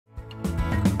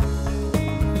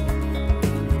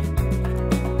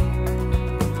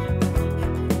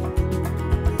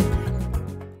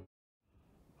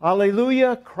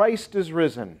Alleluia, Christ is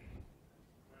risen.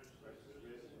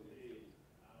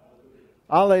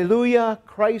 Alleluia,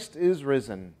 Christ is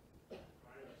risen.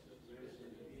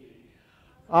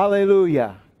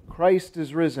 Alleluia, Christ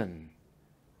is risen.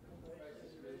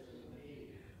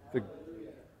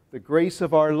 The grace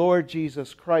of our Lord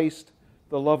Jesus Christ,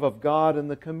 the love of God,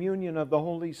 and the communion of the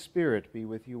Holy Spirit be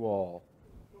with you all.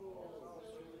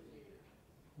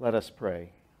 Let us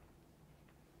pray.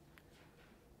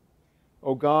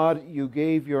 O God, you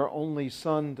gave your only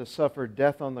Son to suffer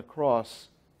death on the cross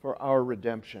for our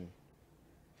redemption.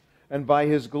 And by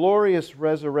his glorious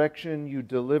resurrection, you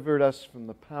delivered us from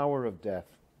the power of death.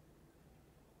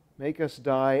 Make us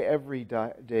die every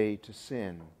day to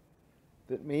sin,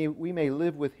 that we may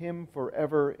live with him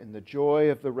forever in the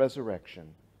joy of the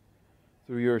resurrection.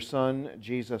 Through your Son,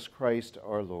 Jesus Christ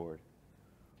our Lord,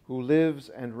 who lives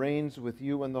and reigns with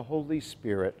you in the Holy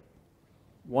Spirit,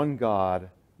 one God,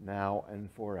 now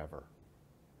and forever.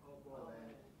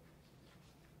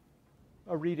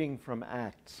 A reading from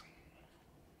Acts.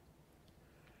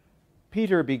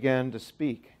 Peter began to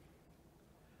speak.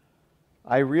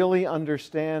 I really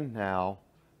understand now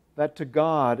that to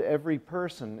God every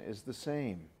person is the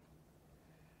same,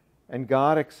 and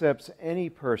God accepts any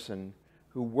person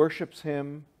who worships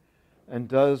him and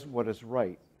does what is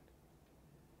right.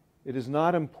 It is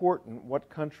not important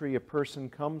what country a person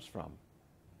comes from.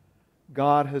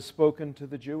 God has spoken to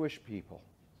the Jewish people.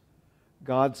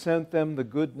 God sent them the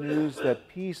good news that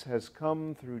peace has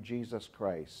come through Jesus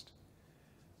Christ.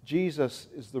 Jesus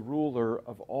is the ruler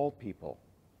of all people.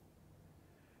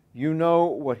 You know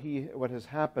what has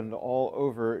happened all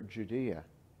over Judea.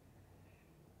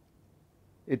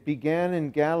 It began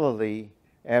in Galilee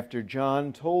after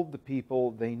John told the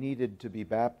people they needed to be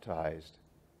baptized.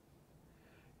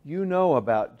 You know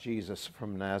about Jesus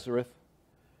from Nazareth.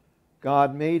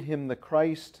 God made him the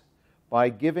Christ by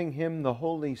giving him the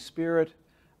Holy Spirit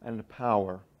and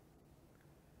power.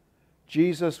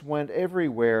 Jesus went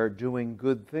everywhere doing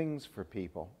good things for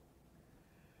people.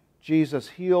 Jesus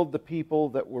healed the people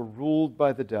that were ruled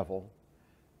by the devil.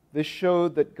 This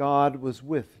showed that God was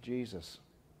with Jesus.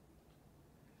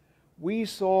 We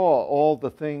saw all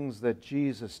the things that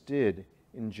Jesus did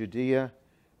in Judea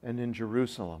and in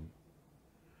Jerusalem.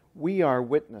 We are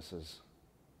witnesses.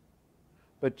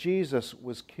 But Jesus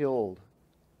was killed.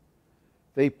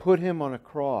 They put him on a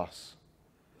cross.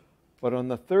 But on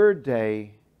the third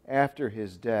day after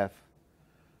his death,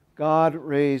 God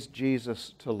raised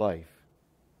Jesus to life.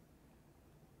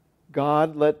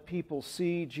 God let people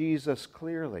see Jesus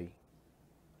clearly,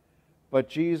 but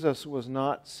Jesus was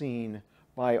not seen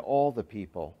by all the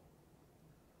people.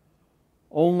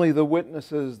 Only the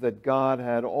witnesses that God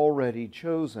had already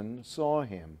chosen saw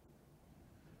him.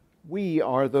 We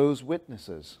are those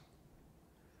witnesses.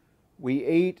 We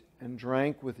ate and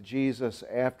drank with Jesus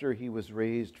after he was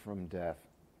raised from death.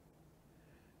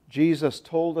 Jesus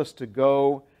told us to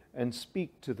go and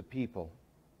speak to the people.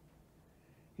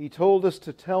 He told us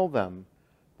to tell them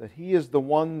that he is the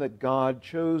one that God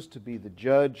chose to be the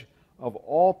judge of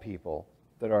all people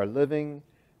that are living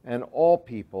and all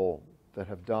people that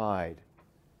have died.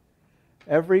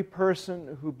 Every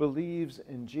person who believes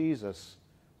in Jesus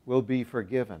will be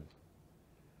forgiven.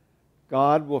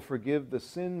 God will forgive the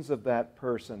sins of that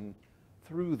person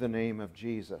through the name of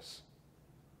Jesus.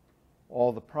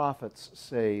 All the prophets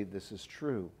say this is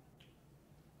true.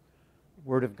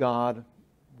 Word of God,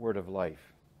 word of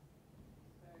life.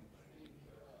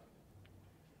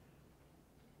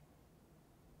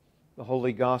 The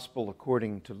Holy Gospel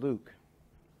according to Luke.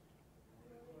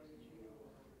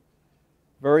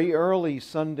 Very early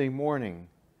Sunday morning,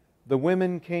 the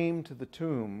women came to the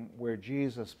tomb where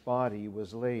Jesus' body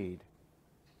was laid.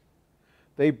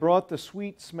 They brought the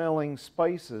sweet-smelling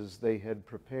spices they had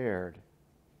prepared.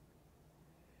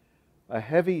 A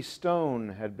heavy stone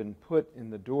had been put in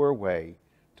the doorway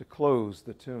to close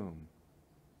the tomb.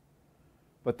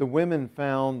 But the women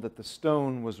found that the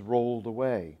stone was rolled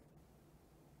away.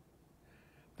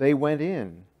 They went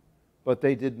in, but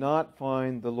they did not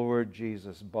find the Lord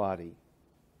Jesus' body.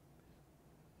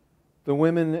 The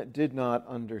women did not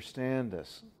understand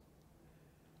this.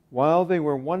 While they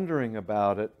were wondering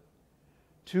about it,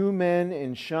 two men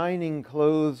in shining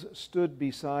clothes stood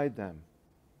beside them.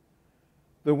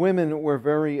 The women were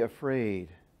very afraid.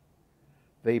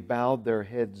 They bowed their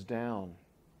heads down.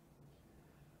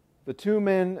 The two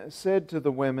men said to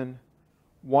the women,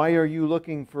 "Why are you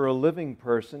looking for a living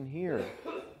person here?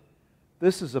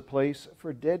 This is a place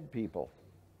for dead people.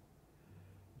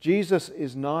 Jesus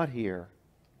is not here.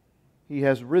 He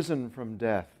has risen from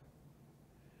death.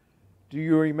 Do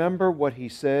you remember what he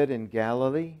said in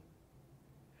Galilee?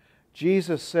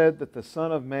 Jesus said that the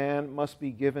Son of Man must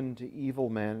be given to evil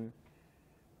men,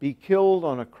 be killed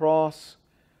on a cross,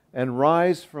 and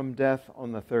rise from death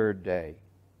on the third day.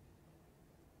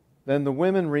 Then the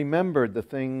women remembered the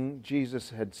thing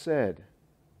Jesus had said.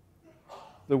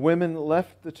 The women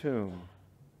left the tomb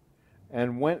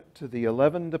and went to the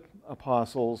 11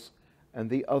 apostles and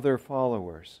the other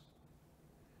followers.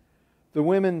 The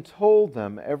women told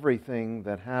them everything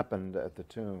that happened at the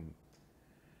tomb.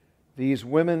 These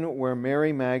women were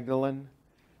Mary Magdalene,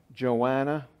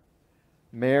 Joanna,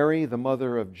 Mary, the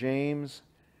mother of James,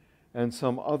 and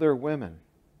some other women.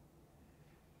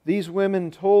 These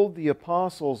women told the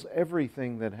apostles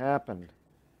everything that happened,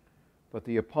 but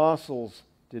the apostles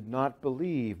did not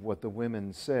believe what the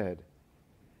women said.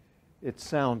 It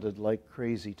sounded like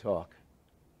crazy talk.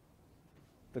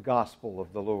 The Gospel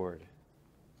of the Lord.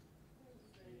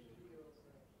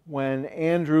 When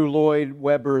Andrew Lloyd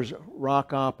Webber's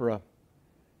rock opera,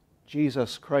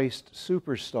 Jesus Christ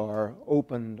Superstar,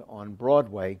 opened on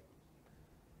Broadway,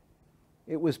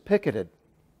 it was picketed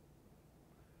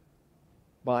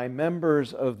by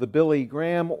members of the Billy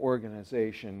Graham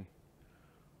organization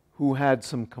who had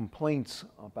some complaints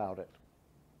about it.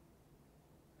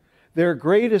 Their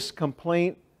greatest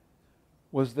complaint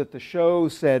was that the show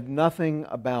said nothing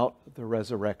about the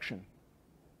resurrection.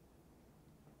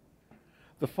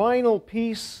 The final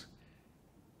piece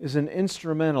is an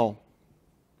instrumental,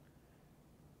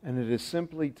 and it is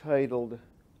simply titled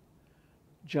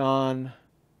John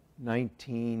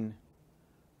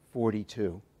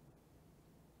 19:42.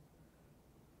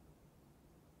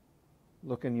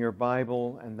 Look in your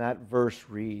Bible, and that verse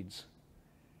reads,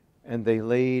 "And they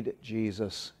laid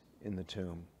Jesus in the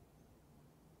tomb."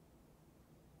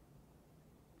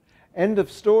 End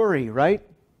of story, right?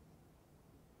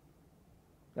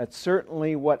 That's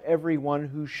certainly what everyone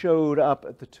who showed up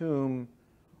at the tomb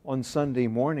on Sunday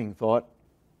morning thought.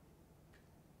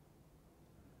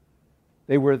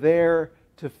 They were there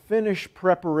to finish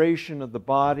preparation of the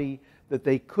body that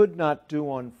they could not do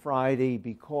on Friday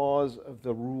because of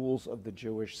the rules of the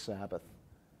Jewish Sabbath.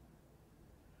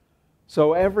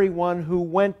 So everyone who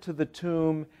went to the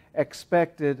tomb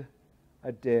expected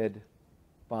a dead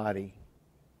body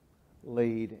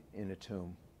laid in a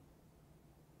tomb.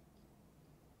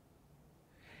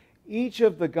 Each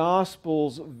of the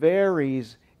Gospels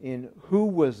varies in who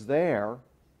was there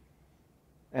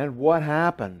and what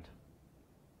happened.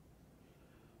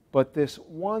 But this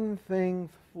one thing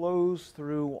flows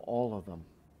through all of them.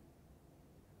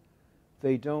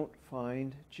 They don't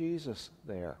find Jesus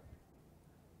there.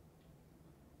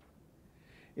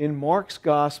 In Mark's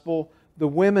Gospel, the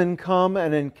women come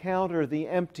and encounter the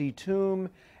empty tomb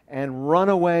and run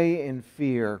away in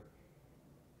fear.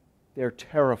 They're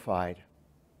terrified.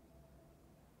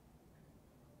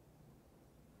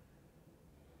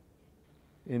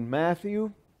 In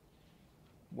Matthew,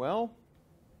 well,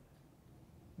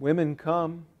 women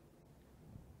come,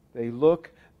 they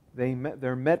look,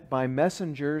 they're met by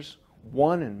messengers,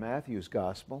 one in Matthew's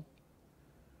Gospel,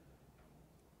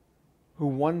 who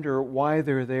wonder why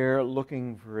they're there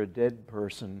looking for a dead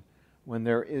person when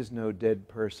there is no dead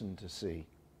person to see.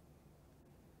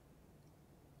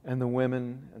 And the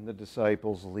women and the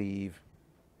disciples leave,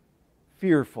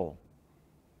 fearful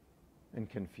and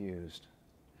confused.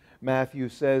 Matthew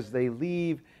says they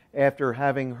leave after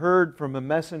having heard from a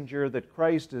messenger that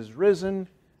Christ is risen.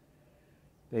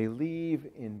 They leave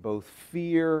in both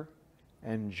fear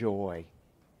and joy.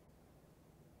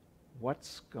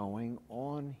 What's going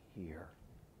on here?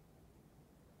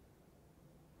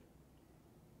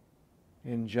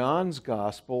 In John's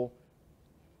Gospel,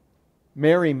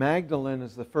 Mary Magdalene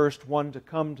is the first one to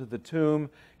come to the tomb.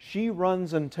 She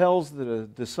runs and tells the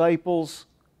disciples.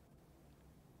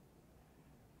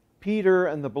 Peter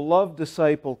and the beloved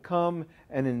disciple come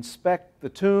and inspect the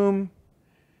tomb,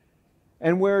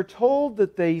 and we're told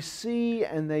that they see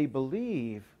and they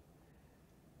believe,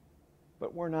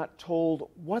 but we're not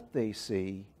told what they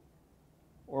see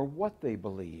or what they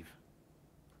believe.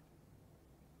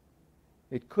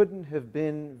 It couldn't have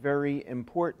been very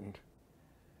important,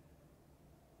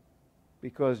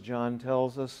 because John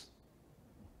tells us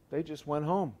they just went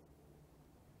home.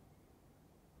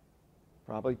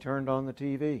 Probably turned on the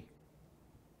TV.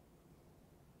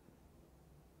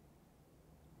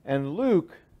 And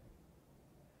Luke,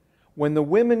 when the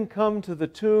women come to the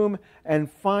tomb and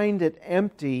find it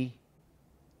empty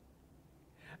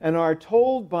and are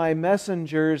told by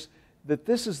messengers that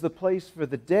this is the place for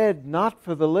the dead, not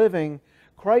for the living,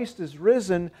 Christ is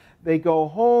risen, they go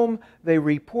home, they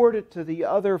report it to the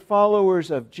other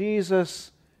followers of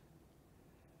Jesus,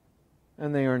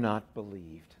 and they are not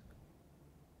believed.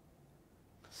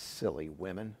 Silly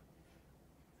women.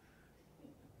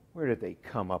 Where did they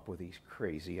come up with these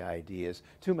crazy ideas?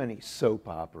 Too many soap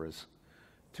operas,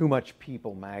 too much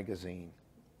People magazine.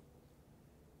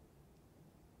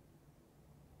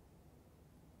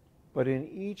 But in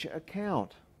each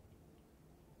account,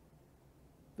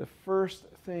 the first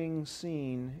thing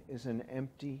seen is an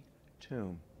empty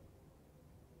tomb.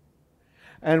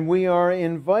 And we are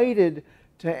invited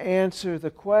to answer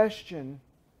the question,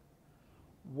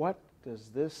 what does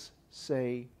this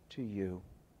say to you?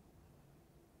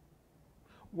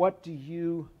 What do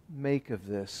you make of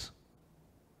this?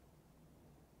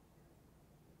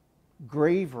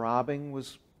 Grave robbing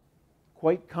was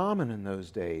quite common in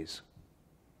those days.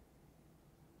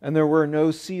 And there were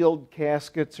no sealed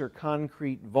caskets or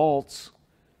concrete vaults.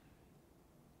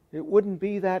 It wouldn't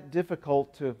be that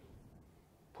difficult to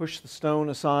push the stone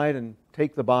aside and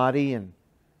take the body and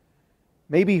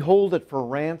maybe hold it for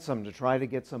ransom to try to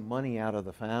get some money out of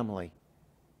the family.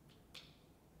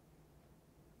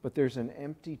 But there's an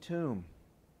empty tomb.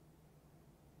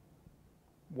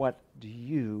 What do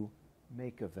you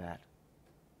make of that?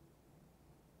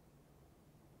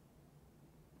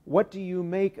 What do you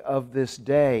make of this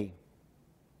day?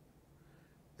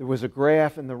 There was a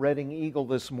graph in the Reading Eagle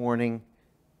this morning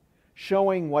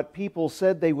showing what people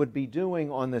said they would be doing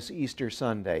on this Easter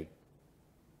Sunday.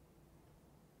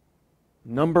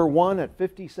 Number one at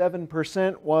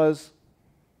 57% was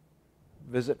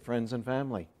visit friends and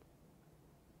family.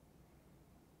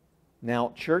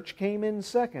 Now, church came in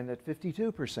second at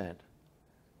 52%.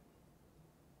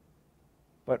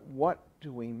 But what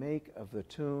do we make of the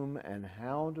tomb, and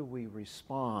how do we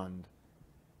respond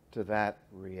to that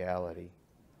reality?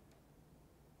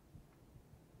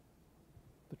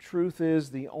 The truth is,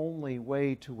 the only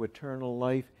way to eternal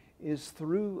life is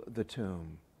through the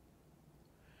tomb,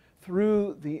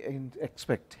 through the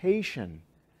expectation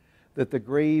that the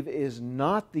grave is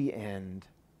not the end,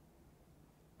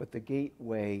 but the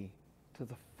gateway to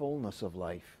the fullness of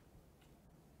life.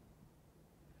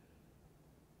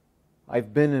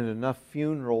 I've been in enough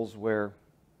funerals where,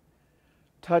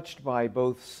 touched by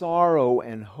both sorrow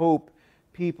and hope,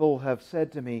 people have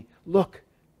said to me, "Look,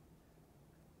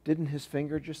 didn't his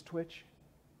finger just twitch?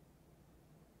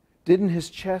 Didn't his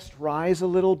chest rise a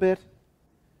little bit?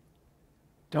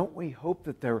 Don't we hope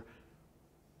that they're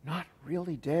not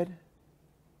really dead?"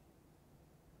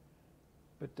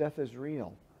 But death is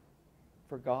real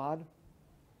for God,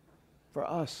 for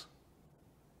us.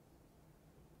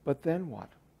 But then what?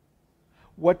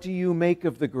 What do you make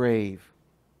of the grave?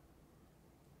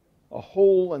 A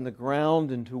hole in the ground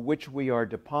into which we are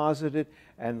deposited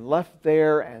and left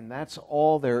there, and that's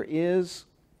all there is?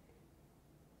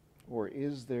 Or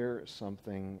is there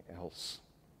something else?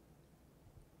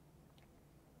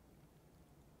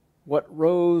 What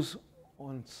rose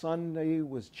on Sunday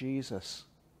was Jesus.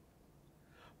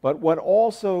 But what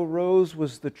also rose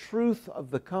was the truth of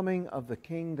the coming of the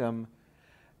kingdom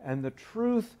and the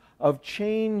truth of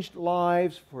changed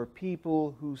lives for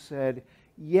people who said,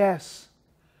 "Yes,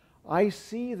 I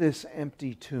see this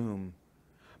empty tomb,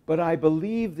 but I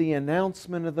believe the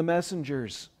announcement of the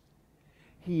messengers.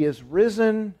 He is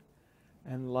risen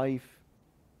and life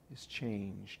is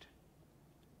changed."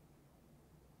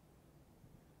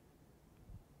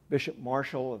 Bishop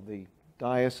Marshall of the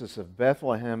Diocese of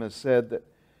Bethlehem has said that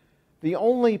the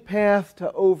only path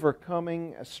to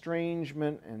overcoming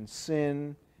estrangement and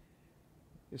sin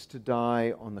is to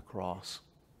die on the cross,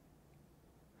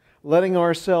 letting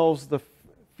ourselves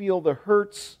feel the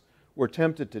hurts we're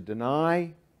tempted to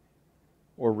deny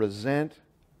or resent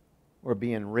or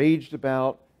be enraged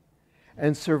about,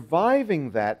 and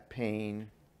surviving that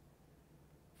pain,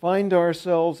 find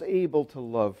ourselves able to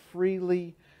love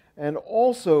freely and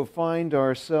also find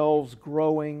ourselves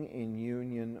growing in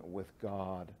union with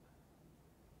God.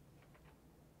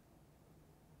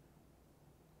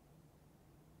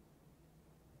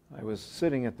 I was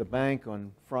sitting at the bank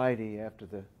on Friday after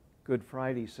the Good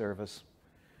Friday service,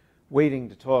 waiting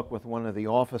to talk with one of the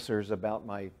officers about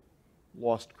my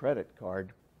lost credit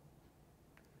card,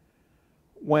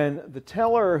 when the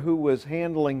teller who was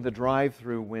handling the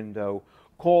drive-through window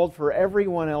called for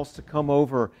everyone else to come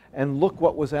over and look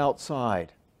what was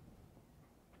outside.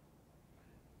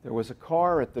 There was a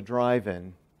car at the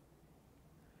drive-in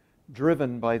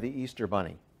driven by the Easter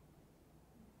Bunny.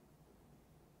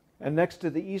 And next to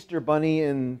the Easter Bunny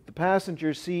in the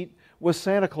passenger seat was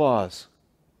Santa Claus.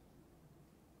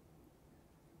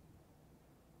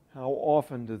 How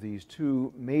often do these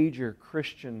two major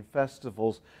Christian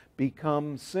festivals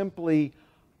become simply,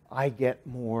 "I get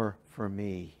more for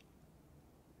me"?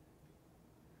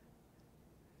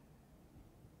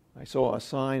 I saw a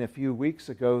sign a few weeks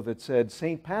ago that said,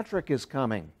 "St. Patrick is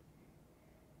coming."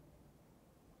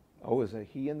 Oh, is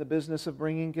he in the business of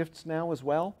bringing gifts now as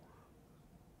well?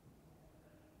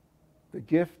 The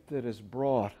gift that is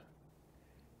brought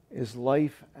is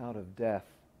life out of death,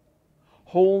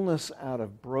 wholeness out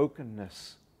of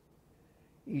brokenness,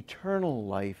 eternal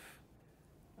life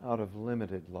out of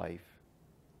limited life.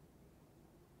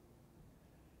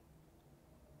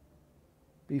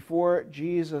 Before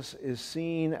Jesus is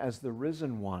seen as the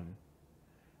risen one,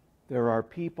 there are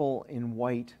people in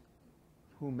white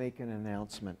who make an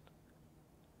announcement.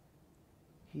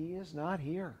 He is not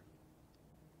here.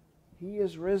 He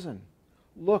is risen.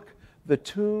 Look, the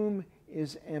tomb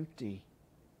is empty.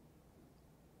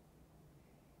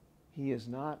 He is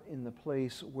not in the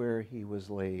place where he was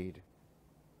laid.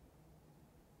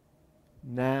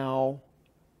 Now,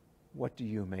 what do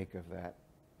you make of that?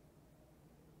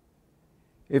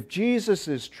 If Jesus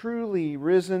is truly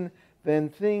risen, then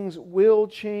things will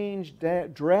change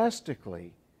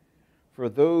drastically for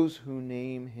those who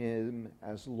name him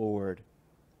as Lord.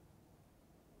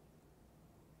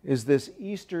 Is this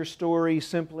Easter story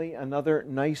simply another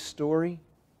nice story?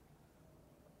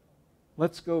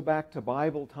 Let's go back to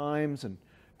Bible times and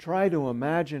try to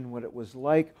imagine what it was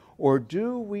like, or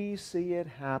do we see it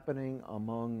happening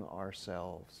among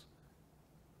ourselves?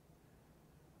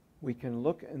 We can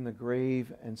look in the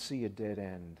grave and see a dead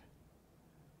end.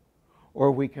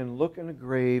 Or we can look in a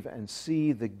grave and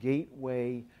see the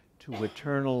gateway to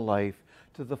eternal life,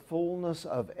 to the fullness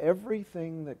of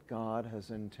everything that God has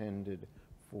intended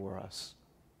for us.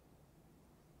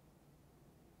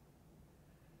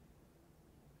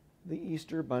 The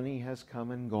Easter bunny has come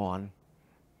and gone,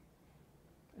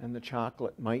 and the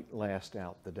chocolate might last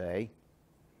out the day.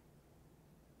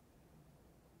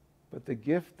 But the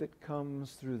gift that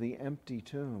comes through the empty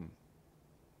tomb,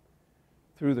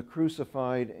 through the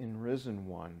crucified and risen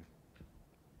one,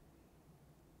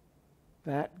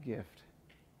 that gift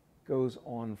goes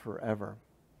on forever.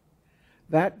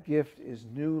 That gift is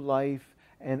new life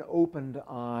and opened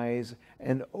eyes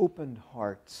and opened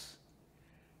hearts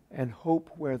and hope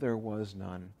where there was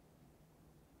none.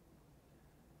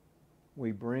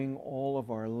 We bring all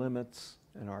of our limits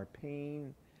and our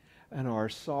pain and our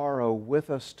sorrow with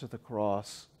us to the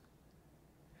cross.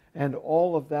 And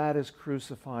all of that is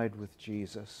crucified with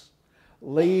Jesus,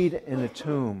 laid in a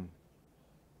tomb.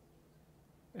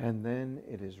 And then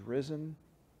it is risen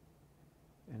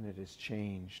and it is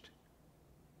changed.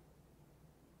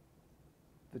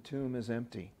 The tomb is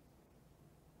empty.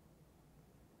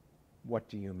 What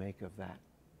do you make of that?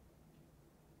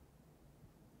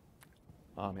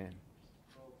 Amen.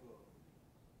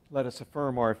 Let us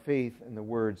affirm our faith in the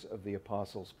words of the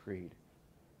Apostles' Creed.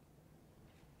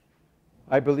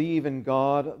 I believe in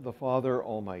God, the Father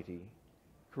Almighty,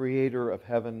 creator of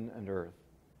heaven and earth.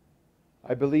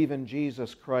 I believe in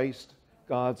Jesus Christ,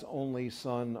 God's only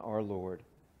Son, our Lord,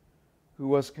 who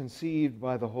was conceived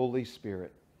by the Holy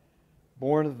Spirit,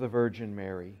 born of the Virgin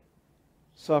Mary,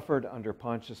 suffered under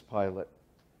Pontius Pilate,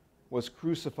 was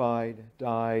crucified,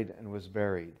 died, and was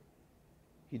buried.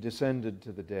 He descended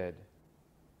to the dead.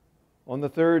 On the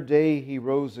third day he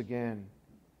rose again.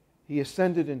 He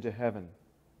ascended into heaven.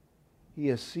 He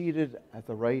is seated at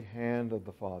the right hand of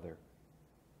the Father.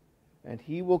 And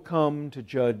he will come to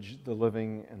judge the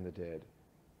living and the dead.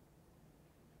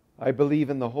 I believe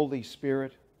in the Holy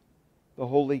Spirit, the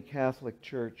Holy Catholic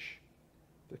Church,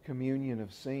 the communion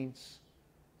of saints,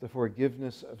 the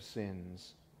forgiveness of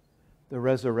sins, the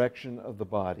resurrection of the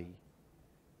body,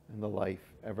 and the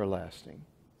life everlasting.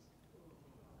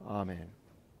 Amen.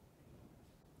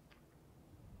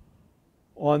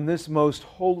 On this most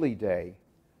holy day,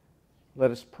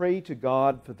 let us pray to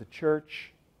God for the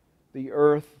church, the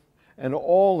earth, and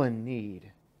all in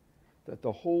need, that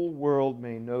the whole world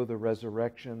may know the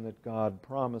resurrection that God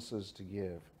promises to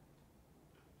give.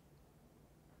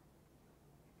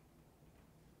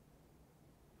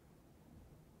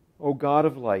 O God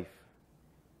of life,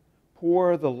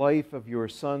 pour the life of your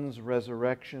Son's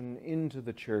resurrection into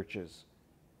the churches.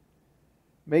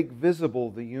 Make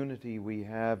visible the unity we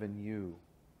have in you.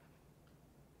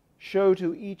 Show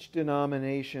to each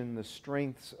denomination the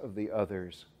strengths of the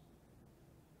others.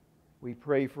 We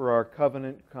pray for our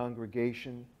covenant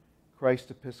congregation, Christ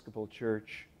Episcopal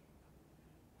Church,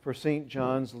 for St.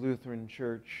 John's Lutheran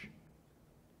Church.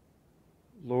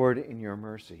 Lord, in your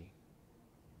mercy,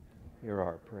 hear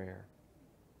our prayer.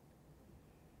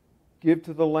 Give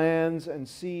to the lands and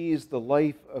seas the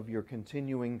life of your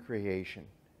continuing creation.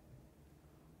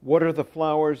 Water the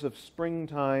flowers of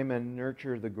springtime and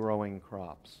nurture the growing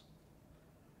crops.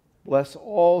 Bless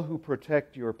all who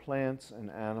protect your plants and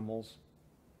animals.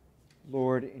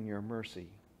 Lord, in your mercy.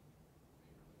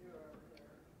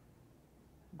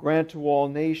 Grant to all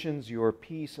nations your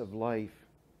peace of life.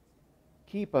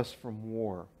 Keep us from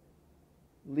war.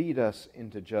 Lead us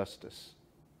into justice.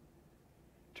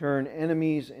 Turn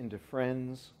enemies into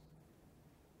friends.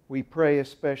 We pray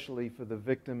especially for the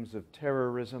victims of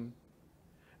terrorism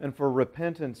and for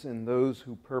repentance in those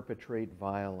who perpetrate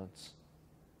violence.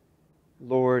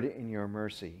 Lord, in your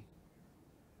mercy,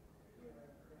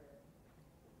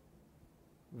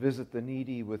 visit the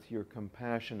needy with your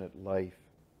compassionate life.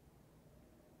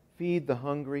 Feed the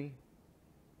hungry,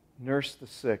 nurse the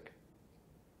sick,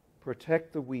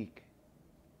 protect the weak,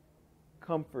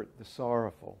 comfort the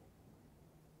sorrowful,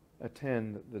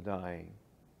 attend the dying.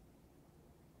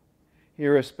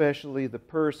 Hear especially the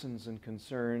persons and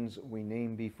concerns we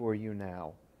name before you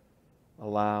now,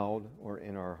 aloud or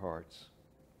in our hearts.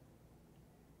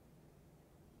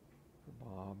 For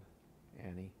Bob,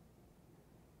 Annie,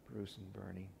 Bruce and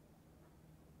Bernie,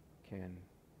 Ken,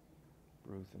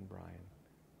 Ruth and Brian.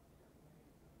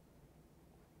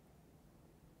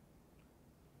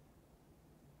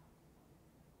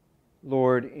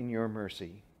 Lord, in your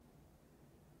mercy,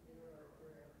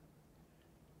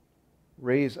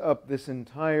 raise up this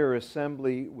entire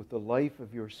assembly with the life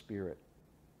of your Spirit.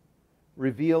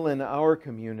 Reveal in our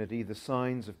community the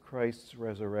signs of Christ's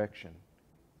resurrection.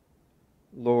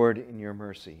 Lord, in your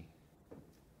mercy.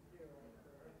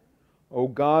 O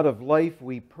God of life,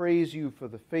 we praise you for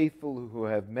the faithful who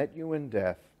have met you in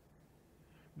death.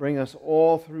 Bring us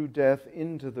all through death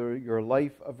into your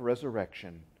life of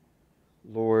resurrection.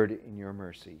 Lord, in your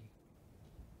mercy.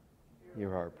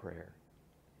 Hear our prayer.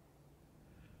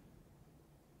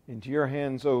 Into your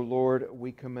hands, O Lord,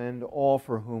 we commend all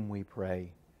for whom we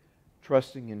pray,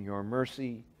 trusting in your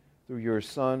mercy through your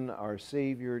Son, our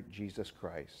Savior, Jesus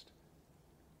Christ.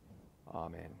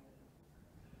 Amen.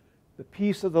 The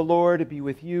peace of the Lord be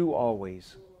with you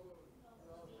always.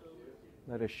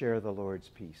 Let us share the Lord's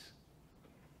peace.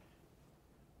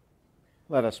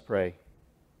 Let us pray.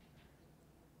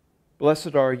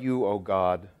 Blessed are you, O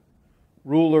God,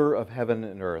 ruler of heaven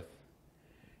and earth.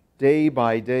 Day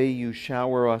by day you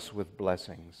shower us with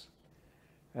blessings.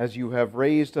 As you have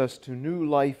raised us to new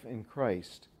life in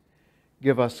Christ,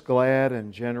 give us glad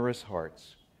and generous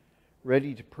hearts,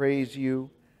 ready to praise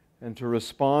you and to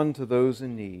respond to those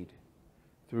in need.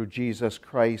 Through Jesus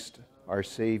Christ, our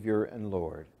Savior and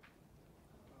Lord.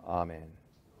 Amen.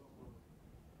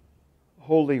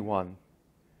 Holy One,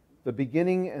 the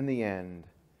beginning and the end,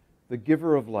 the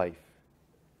giver of life,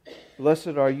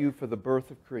 blessed are you for the birth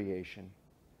of creation.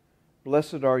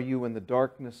 Blessed are you in the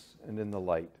darkness and in the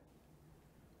light.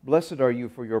 Blessed are you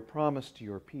for your promise to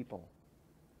your people.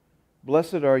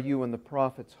 Blessed are you in the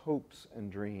prophet's hopes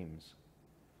and dreams.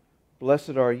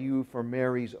 Blessed are you for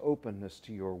Mary's openness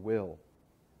to your will.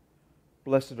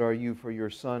 Blessed are you for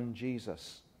your Son,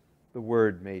 Jesus, the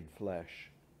Word made flesh.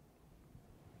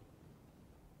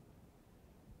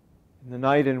 In the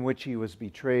night in which he was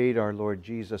betrayed, our Lord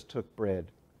Jesus took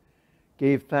bread,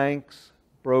 gave thanks,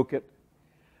 broke it,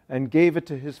 and gave it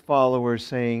to his followers,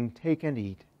 saying, "Take and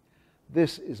eat.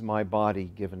 This is my body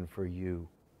given for you.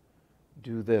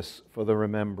 Do this for the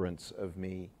remembrance of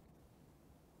me."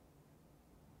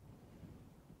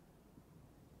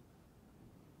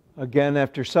 Again,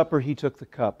 after supper, he took the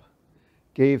cup,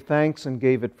 gave thanks, and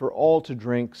gave it for all to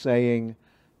drink, saying,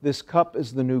 "This cup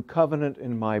is the new covenant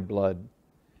in my blood,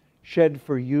 shed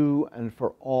for you and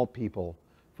for all people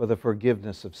for the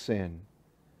forgiveness of sin.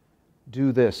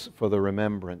 Do this for the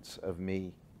remembrance of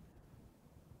me."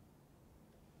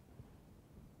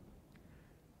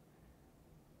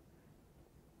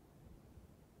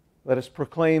 Let us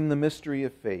proclaim the mystery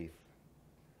of faith.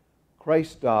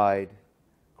 Christ died.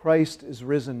 Christ is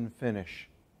risen, finish.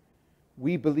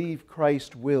 We believe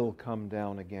Christ will come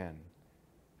down again.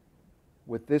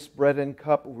 With this bread and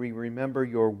cup, we remember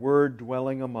your word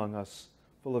dwelling among us,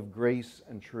 full of grace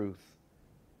and truth.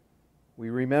 We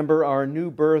remember our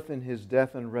new birth in his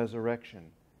death and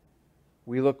resurrection.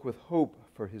 We look with hope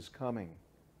for his coming.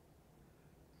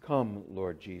 Come,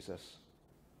 Lord Jesus.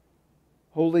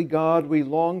 Holy God, we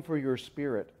long for your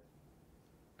Spirit.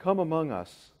 Come among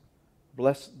us.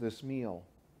 Bless this meal.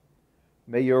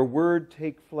 May your word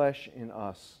take flesh in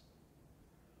us.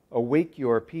 Awake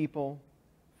your people.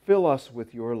 Fill us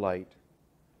with your light.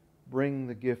 Bring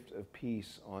the gift of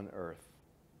peace on earth.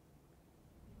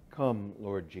 Come,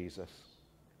 Lord Jesus.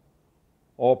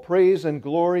 All praise and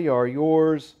glory are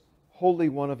yours, Holy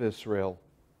One of Israel,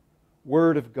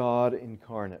 Word of God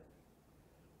incarnate,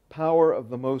 power of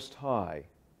the Most High,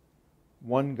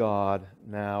 one God,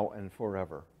 now and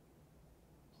forever.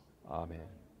 Amen.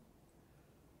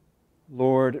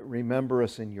 Lord, remember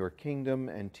us in your kingdom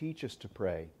and teach us to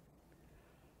pray.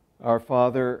 Our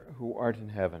Father, who art in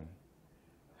heaven,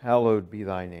 hallowed be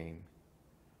thy name.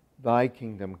 Thy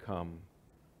kingdom come,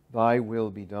 thy will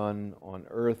be done on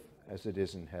earth as it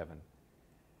is in heaven.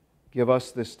 Give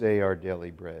us this day our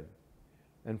daily bread,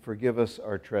 and forgive us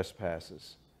our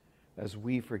trespasses, as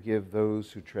we forgive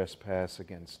those who trespass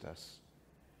against us.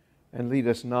 And lead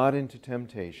us not into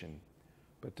temptation,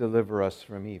 but deliver us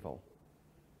from evil.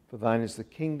 For thine is the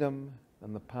kingdom,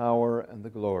 and the power, and the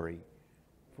glory,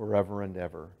 forever and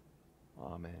ever.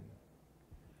 Amen.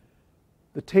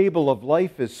 The table of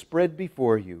life is spread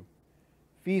before you.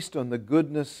 Feast on the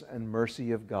goodness and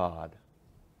mercy of God.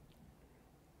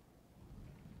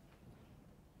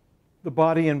 The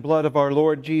body and blood of our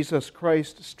Lord Jesus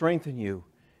Christ strengthen you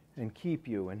and keep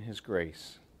you in his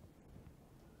grace.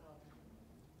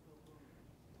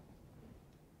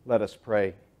 Let us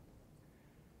pray.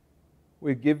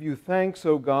 We give you thanks,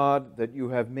 O God, that you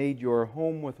have made your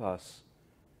home with us,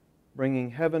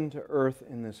 bringing heaven to earth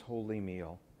in this holy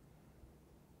meal.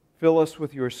 Fill us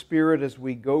with your Spirit as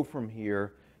we go from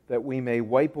here, that we may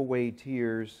wipe away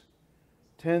tears,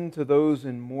 tend to those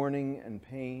in mourning and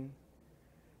pain,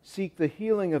 seek the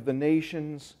healing of the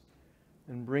nations,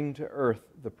 and bring to earth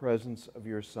the presence of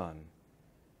your Son,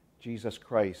 Jesus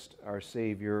Christ, our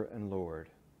Savior and Lord.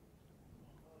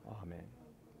 Amen.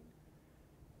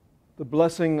 The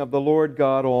blessing of the Lord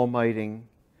God Almighty,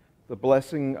 the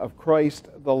blessing of Christ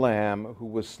the Lamb who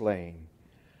was slain,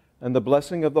 and the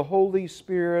blessing of the Holy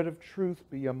Spirit of truth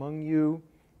be among you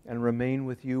and remain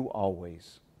with you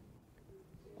always.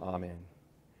 Amen.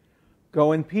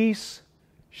 Go in peace,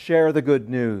 share the good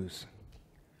news.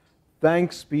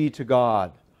 Thanks be to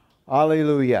God.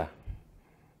 Alleluia.